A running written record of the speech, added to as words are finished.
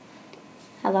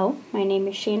Hello, my name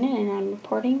is Shannon and I'm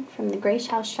reporting from the Grace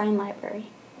House Shrine Library.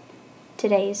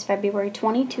 Today is February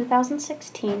 20,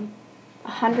 2016,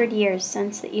 100 years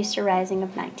since the Easter Rising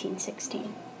of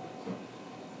 1916.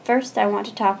 First, I want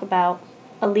to talk about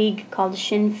a league called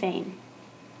Sinn Féin.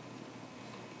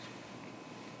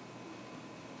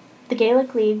 The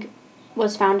Gaelic League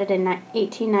was founded in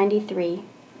 1893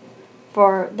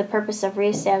 for the purpose of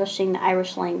reestablishing the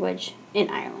Irish language in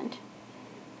Ireland.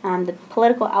 The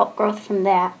political outgrowth from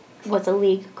that was a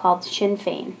league called Sinn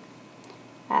Féin,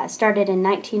 started in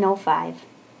 1905.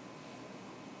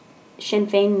 Sinn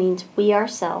Féin means we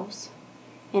ourselves,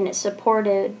 and it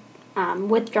supported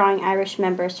withdrawing Irish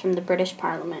members from the British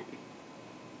Parliament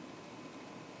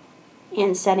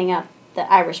and setting up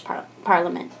the Irish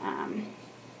Parliament.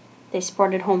 They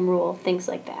supported home rule, things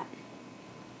like that.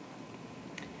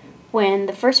 When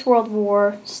the First World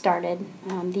War started,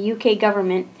 the UK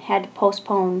government had to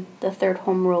postpone the Third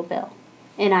Home Rule Bill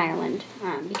in Ireland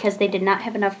because they did not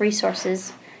have enough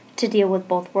resources to deal with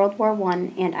both World War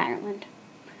I and Ireland.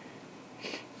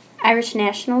 Irish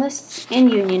nationalists and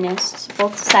unionists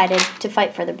both decided to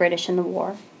fight for the British in the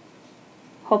war,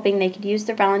 hoping they could use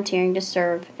their volunteering to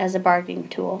serve as a bargaining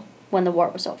tool when the war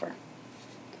was over.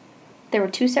 There were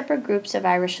two separate groups of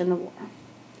Irish in the war: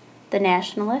 the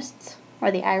nationalists, or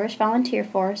the Irish Volunteer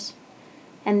Force,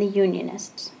 and the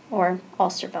Unionists, or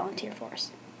Ulster Volunteer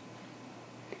Force.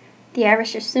 The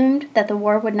Irish assumed that the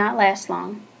war would not last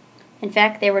long. In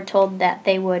fact, they were told that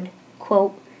they would,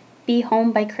 quote, be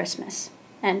home by Christmas,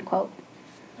 end quote.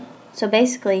 So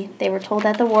basically, they were told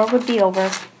that the war would be over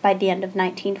by the end of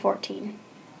 1914.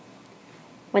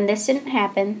 When this didn't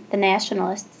happen, the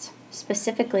nationalists,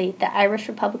 specifically the Irish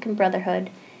Republican Brotherhood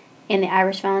and the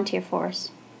Irish Volunteer Force,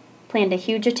 planned a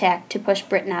huge attack to push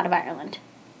Britain out of Ireland.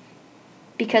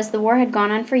 Because the war had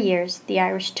gone on for years, the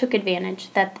Irish took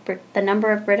advantage that the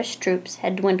number of British troops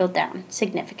had dwindled down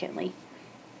significantly.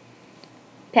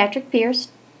 Patrick Pearse,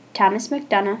 Thomas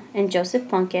MacDonagh, and Joseph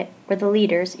Plunkett were the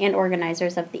leaders and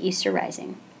organizers of the Easter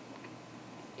Rising.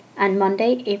 On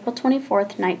Monday, April 24,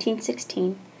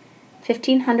 1916,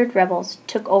 1,500 rebels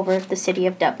took over the city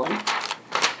of Dublin,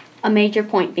 a major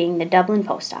point being the Dublin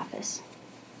post office.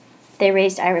 They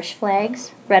raised Irish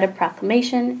flags, read a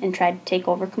proclamation, and tried to take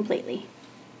over completely.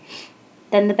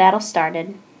 Then the battle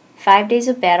started, 5 days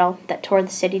of battle that tore the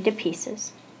city to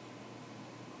pieces.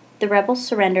 The rebels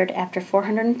surrendered after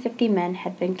 450 men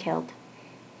had been killed.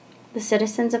 The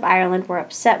citizens of Ireland were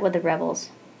upset with the rebels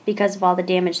because of all the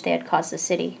damage they had caused the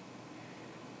city.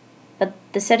 But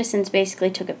the citizens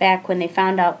basically took it back when they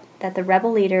found out that the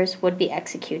rebel leaders would be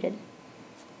executed.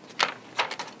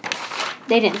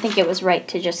 They didn't think it was right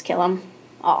to just kill them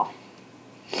all.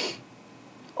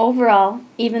 Overall,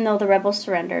 even though the rebels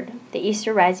surrendered, the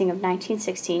Easter Rising of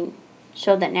 1916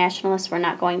 showed that nationalists were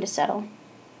not going to settle.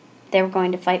 They were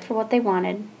going to fight for what they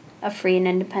wanted, a free and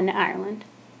independent Ireland.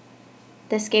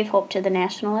 This gave hope to the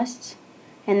nationalists,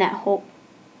 and that hope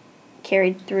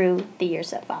carried through the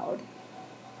years that followed.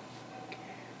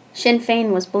 Sinn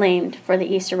Féin was blamed for the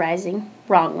Easter Rising,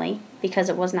 wrongly, because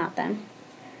it was not them.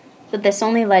 But this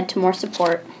only led to more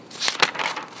support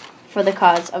for the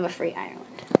cause of a free Ireland.